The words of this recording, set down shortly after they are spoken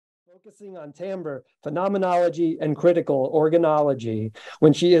Focusing on timbre, phenomenology, and critical organology.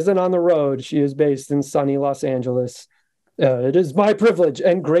 When she isn't on the road, she is based in sunny Los Angeles. It is my privilege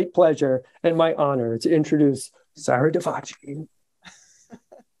and great pleasure and my honor to introduce Sarah Davachi.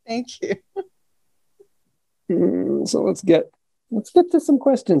 Thank you. So let's get to some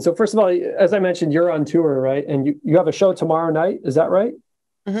questions. So first of all, as I mentioned, you're on tour, right? And you have a show tomorrow night. Is that right?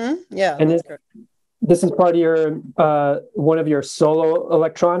 Mm-hmm. Yeah, and that's correct. This is part of your one of your solo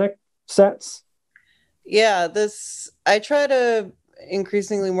electronic sets. Yeah, I try to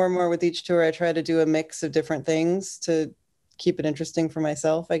increasingly more and more with each tour. I try to do a mix of different things to keep it interesting for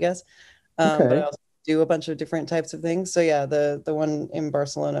myself, I guess. Okay. But I also do a bunch of different types of things. So yeah, the one in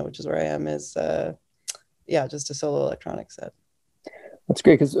Barcelona, which is where I am, is just a solo electronic set. That's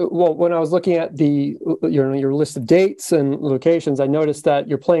great because, well, when I was looking at your list of dates and locations, I noticed that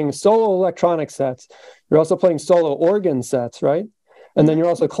you're playing solo electronic sets. You're also playing solo organ sets, right? And then you're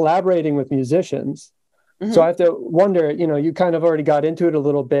also collaborating with musicians. Mm-hmm. So I have to wonder, you kind of already got into it a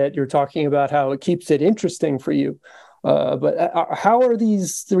little bit. You're talking about how it keeps it interesting for you. But how are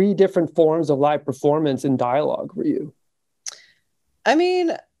these three different forms of live performance in dialogue for you? I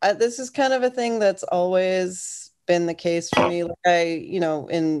mean, this is kind of a thing that's always been the case for me. Like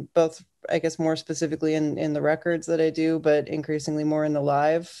in both, I guess more specifically in the records that I do, but increasingly more in the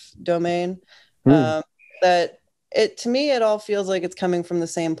live domain, that to me, it all feels like it's coming from the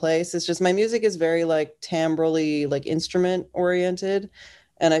same place. It's just my music is very like timbrally, like instrument oriented.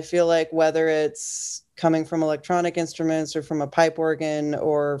 And I feel like whether it's coming from electronic instruments or from a pipe organ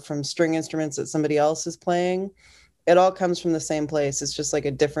or from string instruments that somebody else is playing, it all comes from the same place. It's just like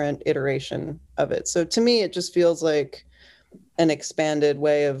a different iteration of it. So to me, it just feels like an expanded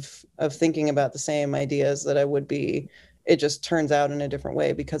way of thinking about the same ideas that I would be. It just turns out in a different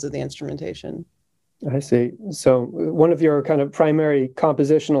way because of the instrumentation. I see. So one of your kind of primary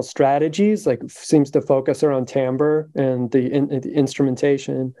compositional strategies, like, seems to focus around timbre and the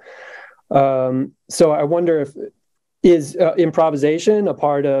instrumentation. So I wonder if is improvisation a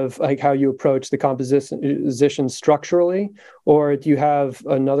part of like how you approach the composition structurally, or do you have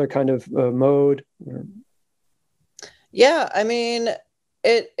another kind of mode? Yeah, I mean,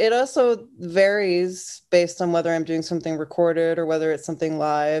 it also varies based on whether I'm doing something recorded or whether it's something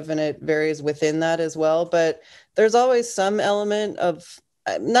live, and it varies within that as well. But there's always some element of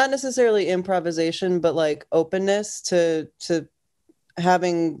not necessarily improvisation, but like openness to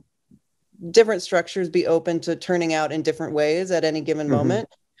having different structures be open to turning out in different ways at any given moment.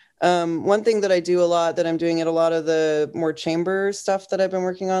 One thing that I do a lot, that I'm doing at a lot of the more chamber stuff that I've been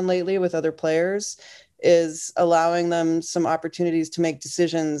working on lately with other players, is allowing them some opportunities to make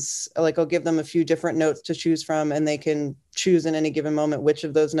decisions. Like I'll give them a few different notes to choose from, and they can choose in any given moment which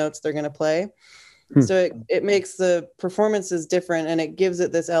of those notes they're going to play. So it makes the performances different, and it gives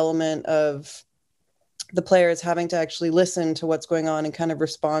it this element of the players having to actually listen to what's going on and kind of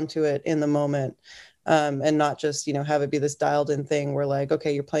respond to it in the moment, and not just, have it be this dialed in thing where like,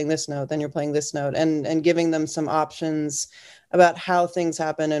 okay, you're playing this note, then you're playing this note, and giving them some options about how things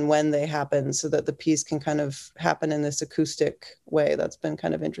happen and when they happen so that the piece can kind of happen in this acoustic way. That's been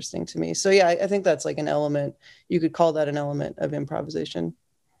kind of interesting to me. So yeah, I think that's like an element. You could call that an element of improvisation.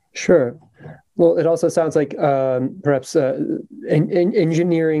 Sure. Well, it also sounds like perhaps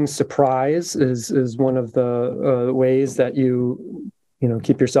engineering surprise is one of the ways that you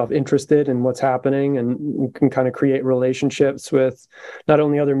keep yourself interested in what's happening, and you can kind of create relationships with not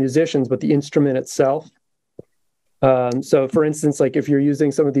only other musicians but the instrument itself. So, for instance, like if you're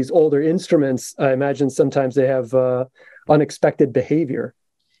using some of these older instruments, I imagine sometimes they have unexpected behavior.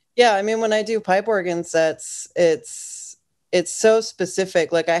 Yeah, I mean, when I do pipe organ sets, it's so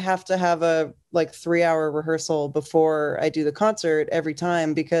specific. Like I have to have a 3-hour rehearsal before I do the concert every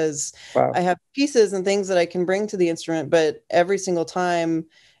time, because I have pieces and things that I can bring to the instrument, but every single time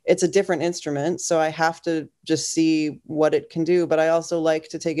it's a different instrument. So I have to just see what it can do. But I also like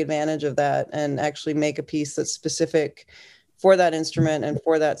to take advantage of that and actually make a piece that's specific for that instrument and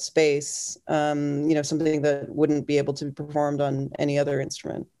for that space. Something that wouldn't be able to be performed on any other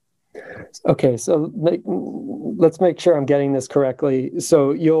instrument. Okay, so let's make sure I'm getting this correctly.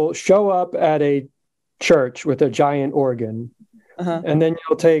 So you'll show up at a church with a giant organ, and then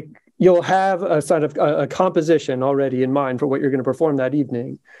you'll have a sort of a composition already in mind for what you're going to perform that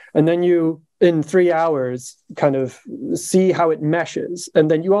evening. And then you, in 3 hours, kind of see how it meshes. And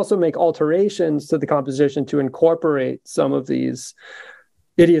then you also make alterations to the composition to incorporate some of these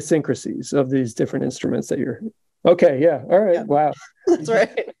idiosyncrasies of these different instruments that you're... Okay, yeah, all right, yeah. Wow. That's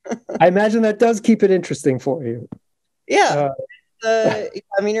right. I imagine that does keep it interesting for you. Yeah. I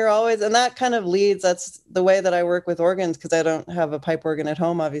mean, you're always, and that kind of leads, that's the way that I work with organs, because I don't have a pipe organ at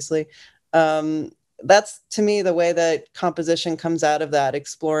home, obviously. That's, to me, the way that composition comes out of that,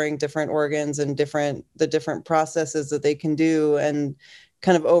 exploring different organs and the different processes that they can do, and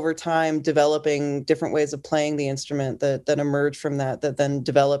kind of over time developing different ways of playing the instrument that emerge from that then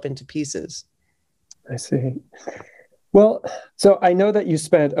develop into pieces. I see. Well, so I know that you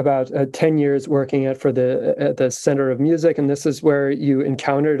spent about 10 years working at the Center of Music, and this is where you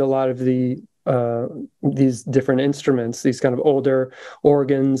encountered a lot of these different instruments, these kind of older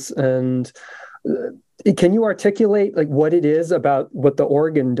organs. And can you articulate like what it is about what the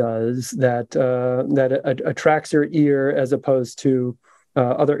organ does that attracts your ear as opposed to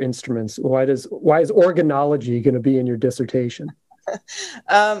other instruments? Why is organology going to be in your dissertation?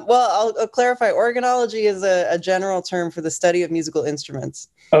 Well, I'll clarify. Organology is a general term for the study of musical instruments.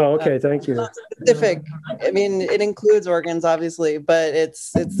 Oh, okay. Thank you. Not specific. I mean, it includes organs, obviously, but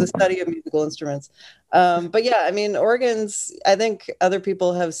it's the study of musical instruments. But yeah, I mean, organs, I think other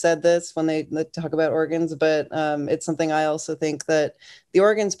people have said this when they talk about organs, but it's something I also think, that the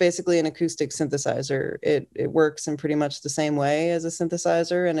organ's basically an acoustic synthesizer. It works in pretty much the same way as a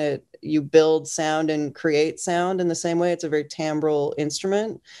synthesizer, and you build sound and create sound in the same way. It's a very timbral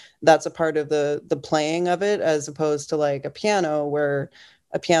instrument. That's a part of the playing of it, as opposed to like a piano, where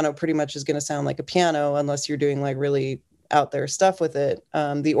a piano pretty much is going to sound like a piano unless you're doing like really out there stuff with it.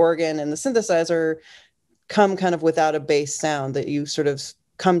 The organ and the synthesizer come kind of without a bass sound, that you sort of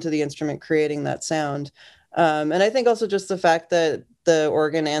come to the instrument creating that sound. And I think also just the fact that the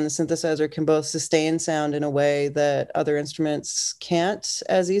organ and the synthesizer can both sustain sound in a way that other instruments can't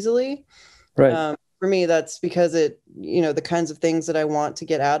as easily. Right. For me, that's because the kinds of things that I want to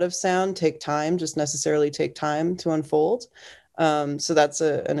get out of sound just necessarily take time to unfold. So that's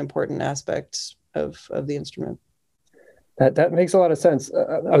an important aspect of the instrument. That makes a lot of sense.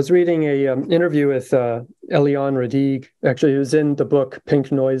 I was reading a interview with Eliane Radigue. Actually, it was in the book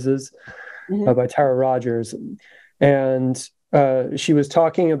Pink Noises by Tara Rogers. And she was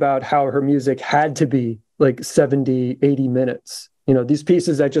talking about how her music had to be like 70, 80 minutes. These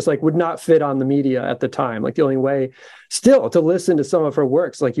pieces that just like would not fit on the media at the time. Like the only way still to listen to some of her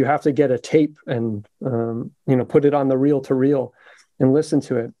works, like you have to get a tape and, put it on the reel to reel and listen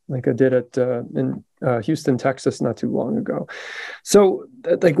to it, like I did in Houston, Texas, not too long ago. So,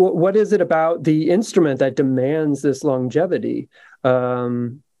 like, what is it about the instrument that demands this longevity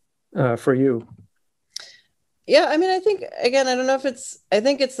for you? Yeah, I mean, I think, again, I don't know if I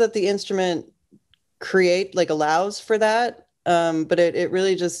think it's that the instrument allows for that, but it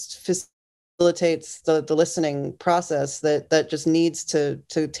really just facilitates the listening process that just needs to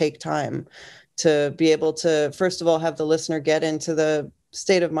take time, to be able to, first of all, have the listener get into the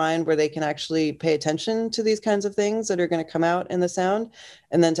state of mind where they can actually pay attention to these kinds of things that are going to come out in the sound,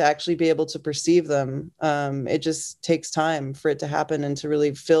 and then to actually be able to perceive them. It just takes time for it to happen, and to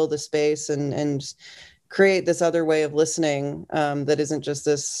really fill the space and create this other way of listening that isn't just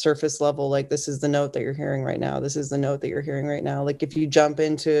this surface level, like this is the note that you're hearing right now. This is the note that you're hearing right now. Like if you jump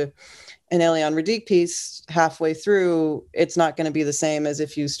into an Eliane Radigue piece halfway through, it's not going to be the same as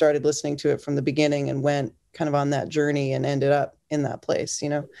if you started listening to it from the beginning and went kind of on that journey and ended up in that place,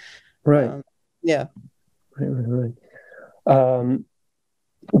 Right. Yeah. Right.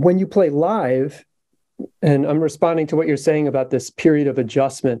 When you play live, and I'm responding to what you're saying about this period of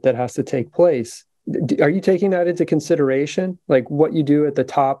adjustment that has to take place, are you taking that into consideration? Like what you do at the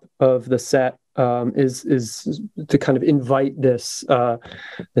top of the set is to kind of invite this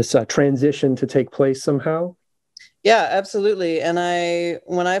transition to take place somehow? Yeah, absolutely. And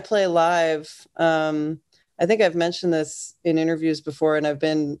when I play live, I think I've mentioned this in interviews before, and I've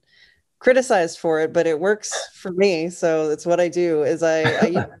been criticized for it, but it works for me. So it's what I do. Is I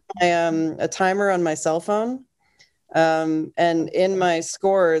use a timer on my cell phone. And in my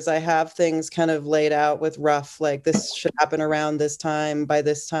scores, I have things kind of laid out with rough, like this should happen around this time, by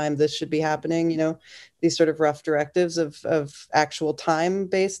this time, this should be happening, these sort of rough directives of actual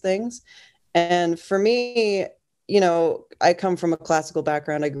time-based things. And for me, I come from a classical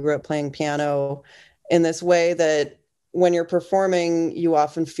background. I grew up playing piano in this way that when you're performing, you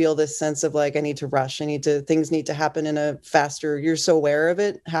often feel this sense of like, I need to rush. Things need to happen in a faster, you're so aware of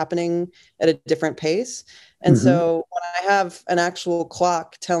it happening at a different pace. And so when I have an actual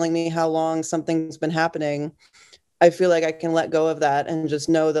clock telling me how long something's been happening, I feel like I can let go of that and just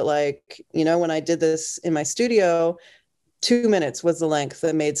know that, like, when I did this in my studio, 2 minutes was the length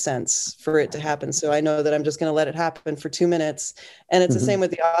that made sense for it to happen. So I know that I'm just going to let it happen for 2 minutes. And it's the same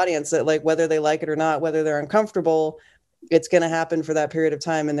with the audience, that like, whether they like it or not, whether they're uncomfortable, it's going to happen for that period of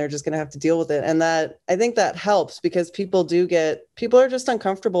time, and they're just going to have to deal with it. And that, I think that helps, because people are just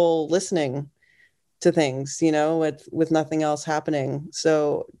uncomfortable listening to things, you know, with nothing else happening.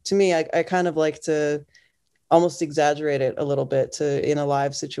 So to me, I kind of like to almost exaggerate it a little bit in a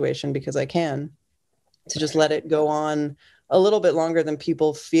live situation, because I can, to just let it go on a little bit longer than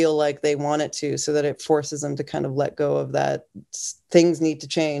people feel like they want it to, so that it forces them to kind of let go of that. Things need to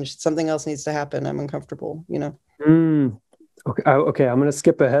change. Something else needs to happen. I'm uncomfortable, you know? Okay, I'm going to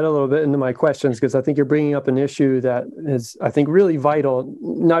skip ahead a little bit into my questions, because I think you're bringing up an issue that is, I think, really vital,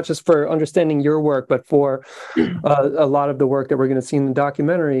 not just for understanding your work, but for a lot of the work that we're going to see in the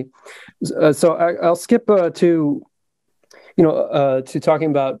documentary. So I'll skip to talking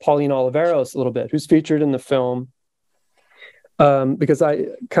about Pauline Oliveros a little bit, who's featured in the film, because I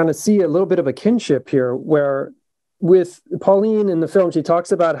kind of see a little bit of a kinship here, where with Pauline in the film, she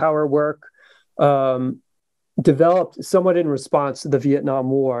talks about how her work developed somewhat in response to the Vietnam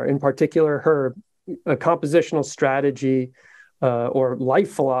War, in particular her compositional strategy or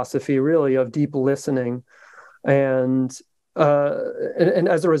life philosophy, really, of deep listening. And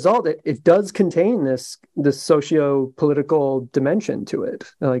as a result, it does contain this socio-political dimension to it.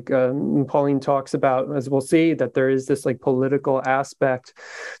 Like Pauline talks about, as we'll see, that there is this like political aspect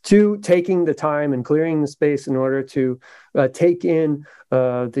to taking the time and clearing the space in order to take in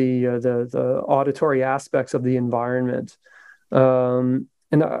the auditory aspects of the environment. And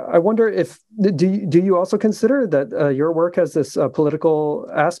I wonder if do you also consider that your work has this political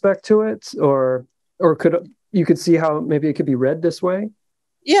aspect to it, or could you could see how maybe it could be read this way?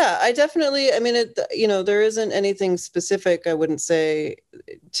 Yeah, I definitely, I mean, there isn't anything specific, I wouldn't say,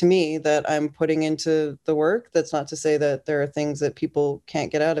 to me, that I'm putting into the work. That's not to say that there are things that people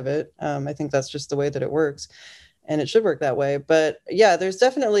can't get out of it. I think that's just the way that it works, and it should work that way. But yeah, there's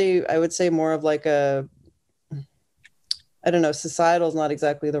definitely, I would say, more of like I don't know, societal is not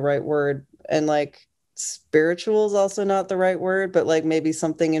exactly the right word. And like spiritual is also not the right word, but like maybe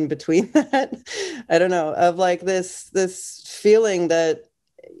something in between that. I don't know, of like this feeling that,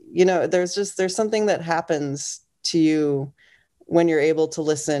 you know, there's something that happens to you when you're able to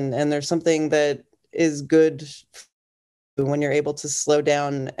listen, and there's something that is good when you're able to slow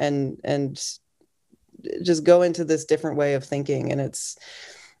down and just go into this different way of thinking. And it's,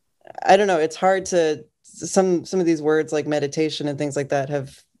 I don't know, it's hard to, some of these words like meditation and things like that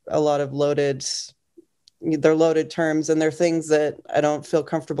have a lot of loaded terms, and they're things that I don't feel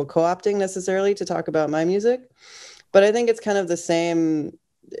comfortable co-opting necessarily to talk about my music. But I think it's kind of the same.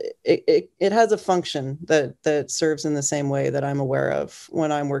 It has a function that serves in the same way that I'm aware of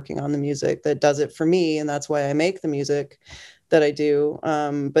when I'm working on the music, that does it for me, and that's why I make the music that I do.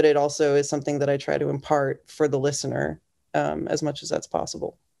 But it also is something that I try to impart for the listener as much as that's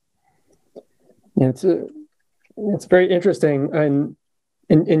possible. Yeah, it's very interesting. And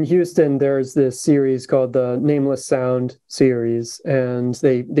in Houston, there's this series called the Nameless Sound series, and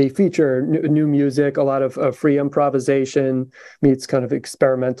they feature new music, a lot of free improvisation meets kind of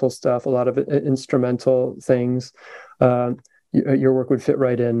experimental stuff, a lot of instrumental things. Your work would fit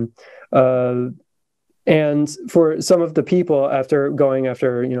right in. And for some of the people, after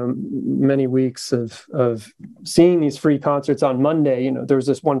many weeks of seeing these free concerts on Monday, there was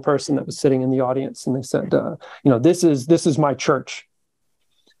this one person that was sitting in the audience, and they said, this is my church.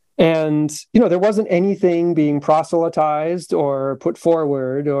 And, there wasn't anything being proselytized or put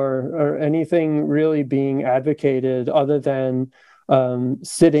forward or anything really being advocated other than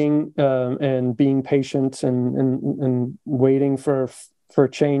sitting and being patient and waiting for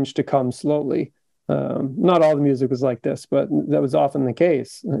change to come slowly. Not all the music was like this, but that was often the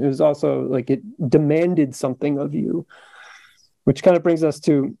case. It was also like it demanded something of you, which kind of brings us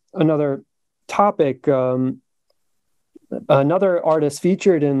to another topic. Another artist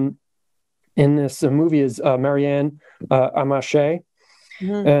featured in this movie is Marianne Amache,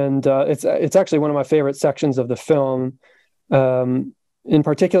 and it's actually one of my favorite sections of the film. In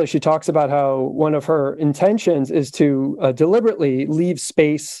particular, she talks about how one of her intentions is to deliberately leave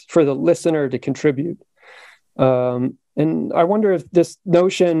space for the listener to contribute. And I wonder if this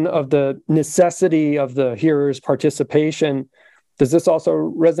notion of the necessity of the hearer's participation, does this also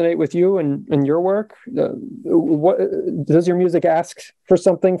resonate with you and your work? What does your music ask for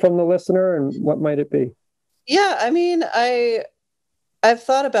something from the listener, and what might it be? Yeah, I mean, I've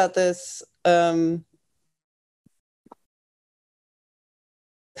thought about this.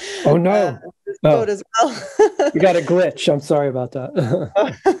 Oh no! As well. You got a glitch. I'm sorry about that.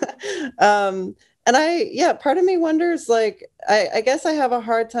 And part of me wonders, like, I guess I have a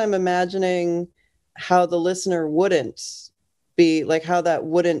hard time imagining how the listener wouldn't be like, how that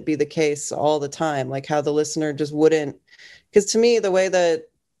wouldn't be the case all the time, like how the listener just wouldn't, because to me, the way that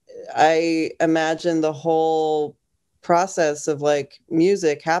I imagine the whole process of like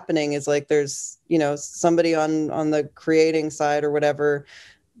music happening is like there's, you know, somebody on the creating side or whatever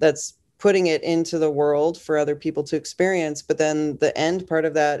that's putting it into the world for other people to experience, but then the end part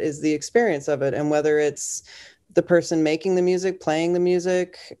of that is the experience of it. And whether it's the person making the music, playing the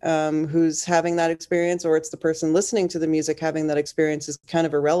music, who's having that experience, or it's the person listening to the music having that experience, is kind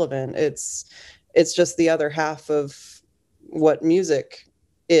of irrelevant. It's just the other half of what music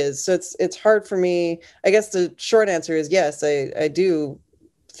is. So it's hard for me. I guess the short answer is yes, I do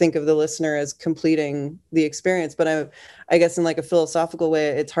think of the listener as completing the experience, but I guess in like a philosophical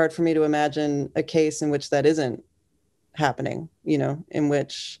way, it's hard for me to imagine a case in which that isn't happening, you know, in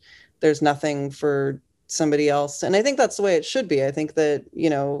which there's nothing for somebody else. And I think that's the way it should be. I think that, you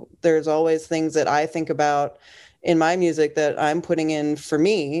know, there's always things that I think about in my music that I'm putting in for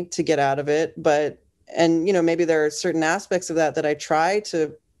me to get out of it. And, you know, maybe there are certain aspects of that that I try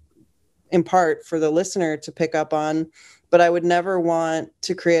to impart for the listener to pick up on, but I would never want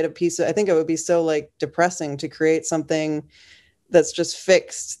to create a piece I think it would be so like depressing to create something that's just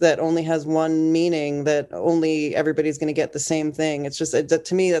fixed, that only has one meaning, that only everybody's going to get the same thing. It's just,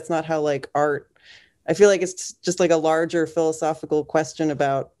 to me, that's not how like art, I feel like it's just like a larger philosophical question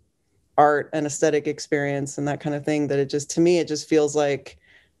about art and aesthetic experience and that kind of thing, that it just, to me, it just feels like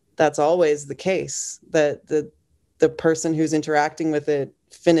that's always the case, that the person who's interacting with it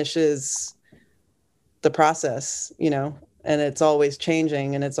finishes the process, you know, and it's always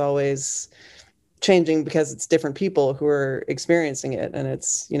changing, and it's always changing because it's different people who are experiencing it, and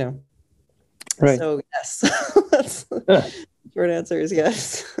it's, you know, right. So yes, that's short answer is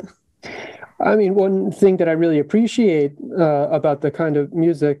yes. I mean, one thing that I really appreciate about the kind of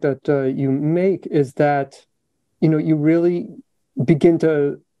music that you make is that, you know, you really begin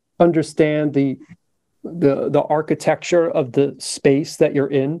to understand the architecture of the space that you're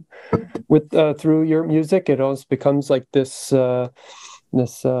in with through your music. It almost becomes like this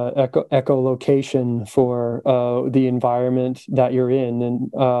echolocation for the environment that you're in,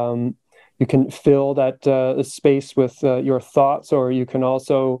 and you can fill that space with your thoughts, or you can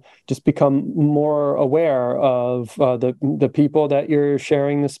also just become more aware of the people that you're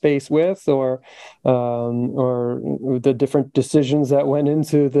sharing the space with, or the different decisions that went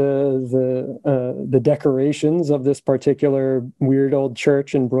into the decorations of this particular weird old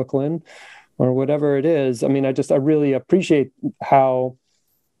church in Brooklyn, or whatever it is. I mean, I really appreciate how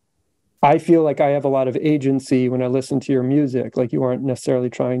I feel like I have a lot of agency when I listen to your music. Like, you aren't necessarily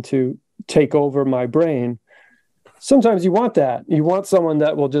trying to take over my brain. Sometimes you want that. You want someone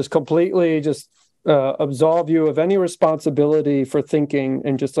that will just completely just absolve you of any responsibility for thinking,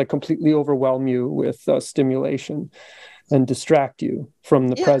 and just like completely overwhelm you with stimulation and distract you from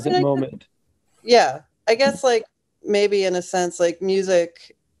the present moment. I guess like maybe in a sense, like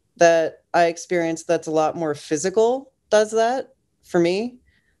music that I experience that's a lot more physical does that for me.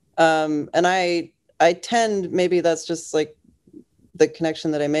 And I tend, maybe that's just like the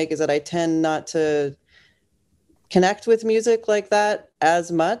connection that I make, is that I tend not to connect with music like that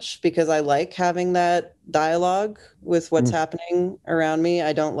as much, because I like having that dialogue with what's happening around me.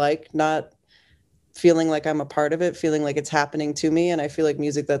 I don't like not feeling like I'm a part of it, feeling like it's happening to me. And I feel like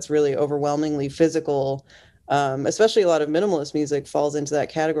music that's really overwhelmingly physical, especially a lot of minimalist music falls into that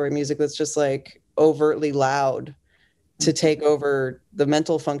category. Music that's just like overtly loud to take over the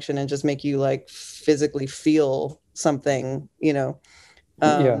mental function and just make you like physically feel something, you know.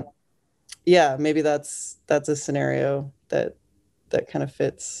 Maybe that's a scenario that kind of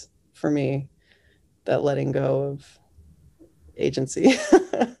fits for me, that letting go of agency.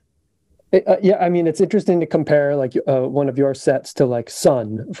 I mean, it's interesting to compare like one of your sets to like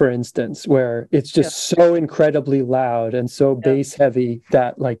Sun, for instance, where it's just so incredibly loud and so bass heavy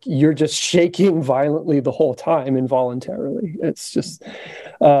that like you're just shaking violently the whole time involuntarily. It's just,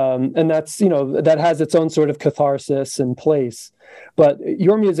 and that's, you know, that has its own sort of catharsis and place. But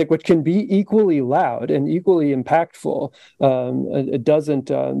your music, which can be equally loud and equally impactful, it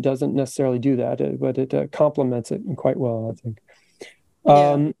doesn't necessarily do that, but it complements it quite well, I think.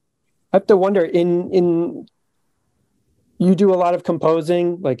 I have to wonder, in you do a lot of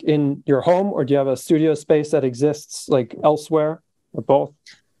composing like in your home, or do you have a studio space that exists like elsewhere, or both?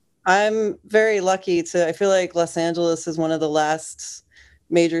 I'm very lucky I feel like Los Angeles is one of the last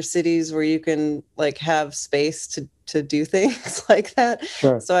major cities where you can like have space to do things like that.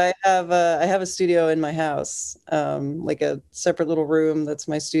 Sure. So I have a studio in my house, like a separate little room that's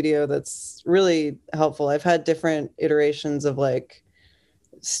my studio. That's really helpful. I've had different iterations of like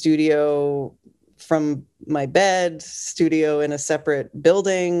studio from my bed, studio in a separate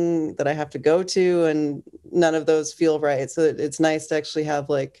building that I have to go to, and none of those feel right. So it's nice to actually have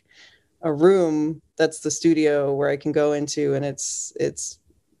like a room that's the studio where I can go into, and it's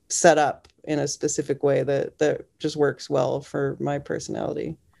set up in a specific way that just works well for my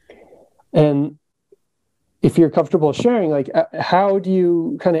personality. And if you're comfortable sharing, like, how do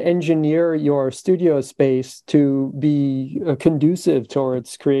you kind of engineer your studio space to be conducive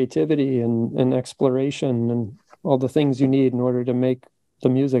towards creativity and exploration and all the things you need in order to make the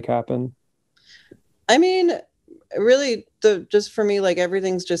music happen? I mean, really, just for me, like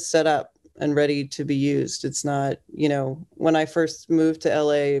everything's just set up and ready to be used. It's not, when I first moved to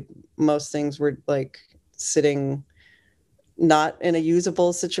LA, most things were like sitting not in a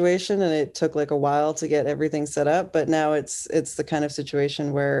usable situation, and it took like a while to get everything set up. But now it's the kind of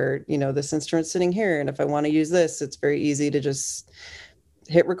situation where, this instrument's sitting here, and if I want to use this, it's very easy to just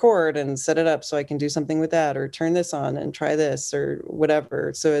hit record and set it up so I can do something with that, or turn this on and try this or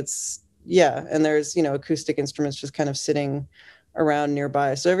whatever. So and there's, acoustic instruments just kind of sitting around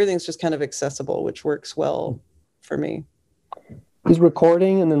nearby. So everything's just kind of accessible, which works well for me. Is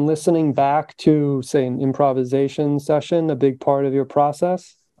recording and then listening back to, say, an improvisation session a big part of your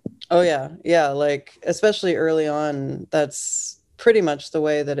process? Oh, yeah. Yeah. Like, especially early on, that's pretty much the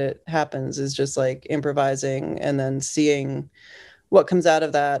way that it happens, is just like improvising and then seeing what comes out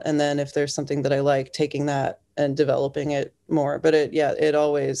of that. And then if there's something that I like, taking that and developing it more. But it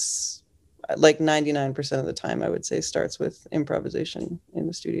always, like 99% of the time, I would say, starts with improvisation in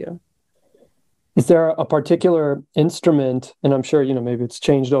the studio. Is there a particular instrument, and I'm sure, maybe it's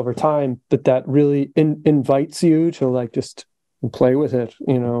changed over time, but that really invites you to like just play with it,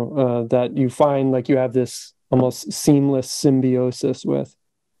 that you find like you have this almost seamless symbiosis with?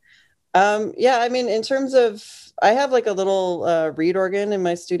 Yeah, I mean, in terms of, I have like a little reed organ in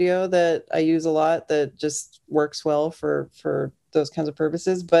my studio that I use a lot that just works well for those kinds of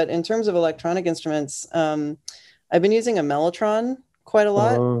purposes. But in terms of electronic instruments, I've been using a mellotron quite a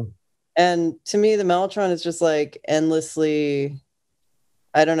lot. And to me, the mellotron is just like endlessly,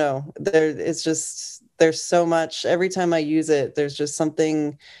 I don't know, there's so much. Every time I use it, there's just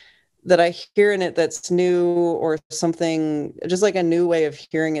something that I hear in it that's new, or something, just like a new way of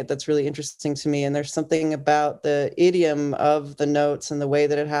hearing it that's really interesting to me. And there's something about the idiom of the notes and the way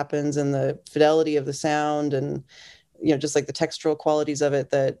that it happens and the fidelity of the sound and, just like the textural qualities of it,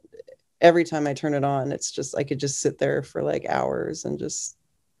 that every time I turn it on, it's just, I could just sit there for like hours and just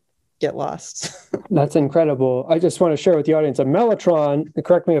get lost. That's incredible. I just want to share with the audience a mellotron.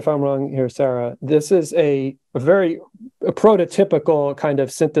 Correct me if I'm wrong here, Sarah. This is a very prototypical kind of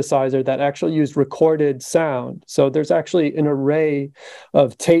synthesizer that actually used recorded sound. So there's actually an array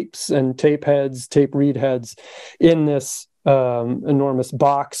of tapes and tape heads, tape reed heads in this enormous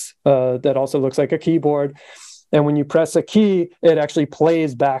box that also looks like a keyboard. And when you press a key, it actually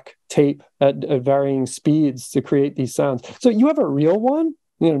plays back tape at varying speeds to create these sounds. So you have a real one?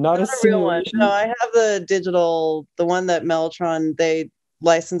 Not a real one. No, I have the digital, the one that Mellotron, they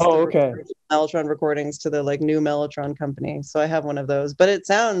licensed Mellotron recordings to the like new Mellotron company. So I have one of those, but it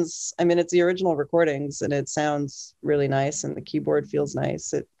sounds, I mean, it's the original recordings and it sounds really nice, and the keyboard feels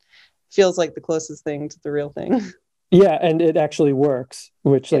nice. It feels like the closest thing to the real thing. Yeah, and it actually works,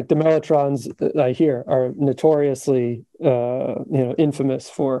 which like the Mellotrons that I hear are notoriously, infamous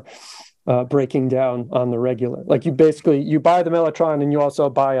for breaking down on the regular. Like you buy the Mellotron and you also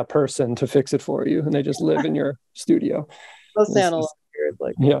buy a person to fix it for you, and they just live in your studio. Those sound a lot weird.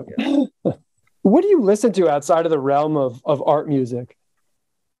 Like, yeah. What do you listen to outside of the realm of art music?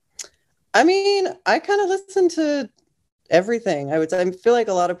 I mean, I kind of listen to everything. I feel like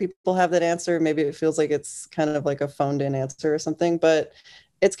a lot of people have that answer. Maybe it feels like it's kind of like a phoned in answer or something, but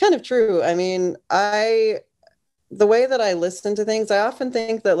it's kind of true. I mean, the way that I listen to things, I often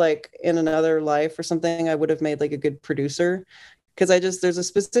think that like in another life or something, I would have made like a good producer, because there's a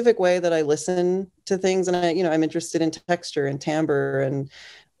specific way that I listen to things, and I'm interested in texture and timbre and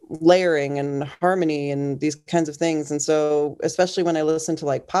layering and harmony and these kinds of things. And so, especially when I listen to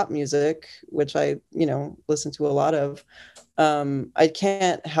like pop music, which I, listen to a lot of, I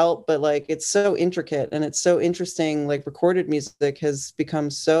can't help but like, it's so intricate and it's so interesting. Like recorded music has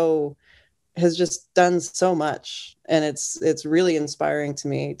just done so much, and it's really inspiring to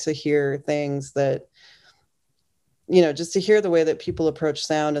me to hear things that, just to hear the way that people approach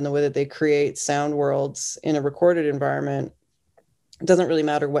sound and the way that they create sound worlds in a recorded environment. It doesn't really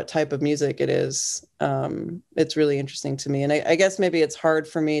matter what type of music it is. It's really interesting to me. And I guess maybe it's hard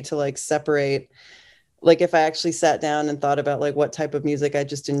for me to like separate, like if I actually sat down and thought about like what type of music I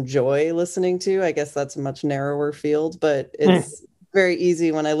just enjoy listening to, I guess that's a much narrower field, but very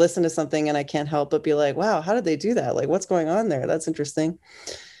easy when I listen to something and I can't help but be like, wow, how did they do that? Like, what's going on there? That's interesting.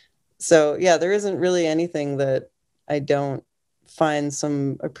 So yeah, there isn't really anything that I don't find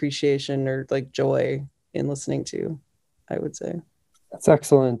some appreciation or like joy in listening to, I would say. That's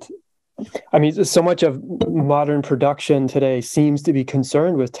excellent. I mean, so much of modern production today seems to be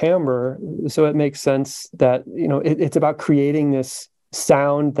concerned with timbre. So it makes sense that, it's about creating this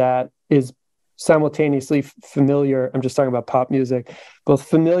sound that is simultaneously familiar. I'm just talking about pop music, both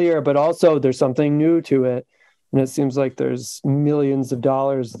familiar, but also there's something new to it. And it seems like there's millions of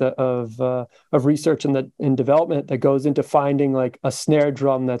dollars of research and development that goes into finding like a snare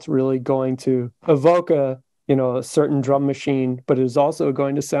drum that's really going to evoke a certain drum machine, but it is also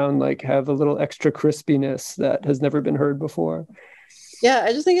going to sound like have a little extra crispiness that has never been heard before. Yeah,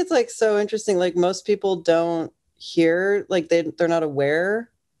 I just think it's like so interesting. Like most people don't hear, like they're not aware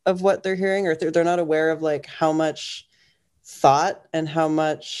of what they're hearing, or they're not aware of like how much thought and how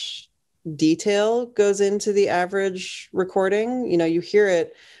much detail goes into the average recording. You hear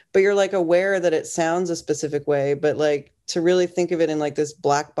it, but you're like aware that it sounds a specific way, but like to really think of it in like this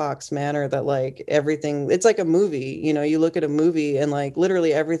black box manner that like everything, it's like a movie, you look at a movie and like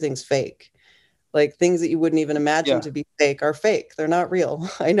literally everything's fake. Like things that you wouldn't even imagine to be fake are fake. They're not real.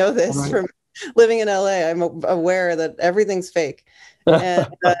 I know this from living in LA. I'm aware that everything's fake. And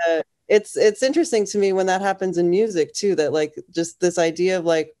it's interesting to me when that happens in music too, that like just this idea of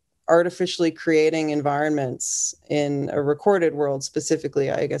like artificially creating environments in a recorded world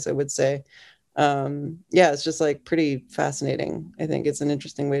specifically, I guess I would say. It's just like pretty fascinating. I think it's an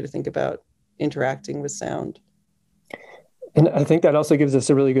interesting way to think about interacting with sound. And I think that also gives us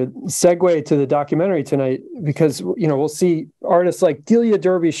a really good segue to the documentary tonight, because, we'll see artists like Delia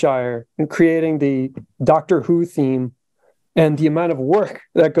Derbyshire creating the Doctor Who theme, and the amount of work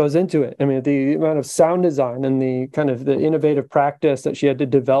that goes into it. I mean, the amount of sound design and the kind of the innovative practice that she had to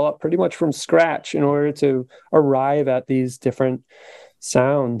develop pretty much from scratch in order to arrive at these different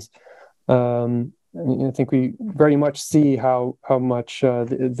sounds. I think we very much see how much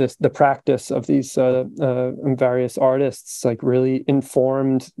the practice of these various artists like really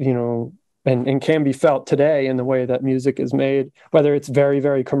informed, and can be felt today in the way that music is made, whether it's very,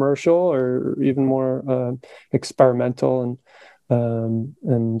 very commercial or even more experimental and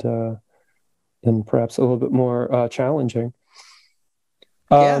perhaps a little bit more challenging.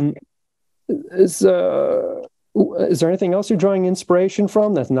 Is there anything else you're drawing inspiration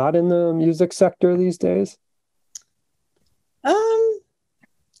from that's not in the music sector these days?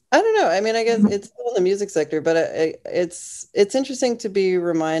 I don't know. I mean, I guess it's still in the music sector, but it's interesting to be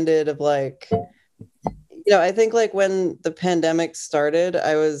reminded of like, I think like when the pandemic started,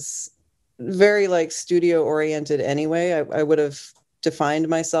 I was very like studio oriented anyway. I would have defined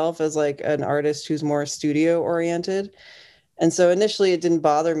myself as like an artist who's more studio oriented. And so initially it didn't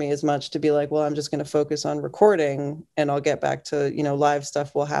bother me as much to be like, well, I'm just going to focus on recording and I'll get back to, live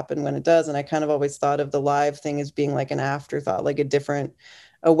stuff will happen when it does. And I kind of always thought of the live thing as being like an afterthought, like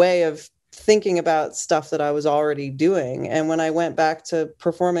a way of thinking about stuff that I was already doing. And when I went back to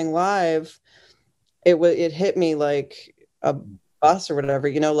performing live, it hit me like a bus or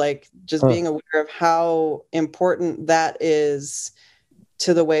whatever, like just being aware of how important that is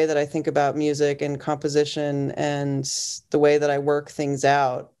to the way that I think about music and composition and the way that I work things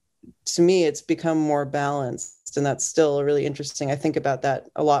out. To me, it's become more balanced, and that's still really interesting. I think about that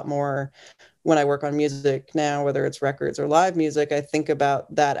a lot more when I work on music now, whether it's records or live music. I think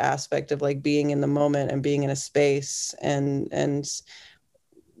about that aspect of like being in the moment and being in a space and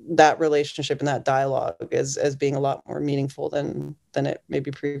that relationship and that dialogue as being a lot more meaningful than it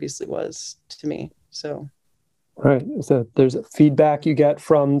maybe previously was to me. So. Right. So there's a feedback you get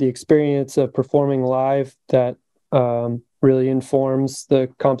from the experience of performing live that really informs the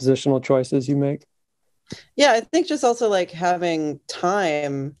compositional choices you make. Yeah, I think just also like having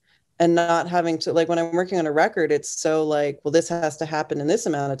time and not having to, like when I'm working on a record, it's so like, well, this has to happen in this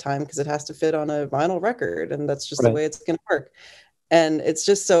amount of time because it has to fit on a vinyl record. And that's just the way it's going to work. And it's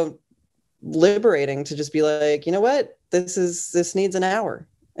just so liberating to just be like, you know what, this needs an hour.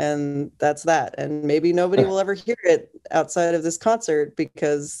 And that's that. And maybe nobody will ever hear it outside of this concert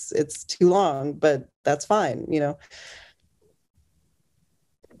because it's too long, but that's fine, Yeah,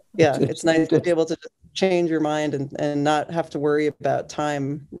 it's nice to be able to just change your mind and not have to worry about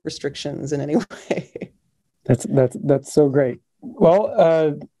time restrictions in any way. That's so great.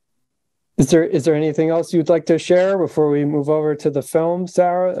 Well, is there anything else you'd like to share before we move over to the film,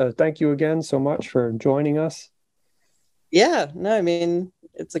 Sarah? Thank you again so much for joining us. Yeah, no, I mean,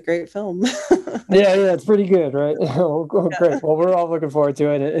 it's a great film. Yeah, it's pretty good, right? Oh, great. Well, we're all looking forward to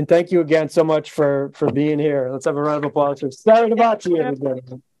it. And thank you again so much for being here. Let's have a round of applause for Sarah Davachi, everybody.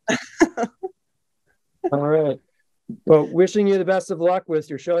 All right. Well, wishing you the best of luck with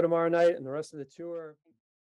your show tomorrow night and the rest of the tour.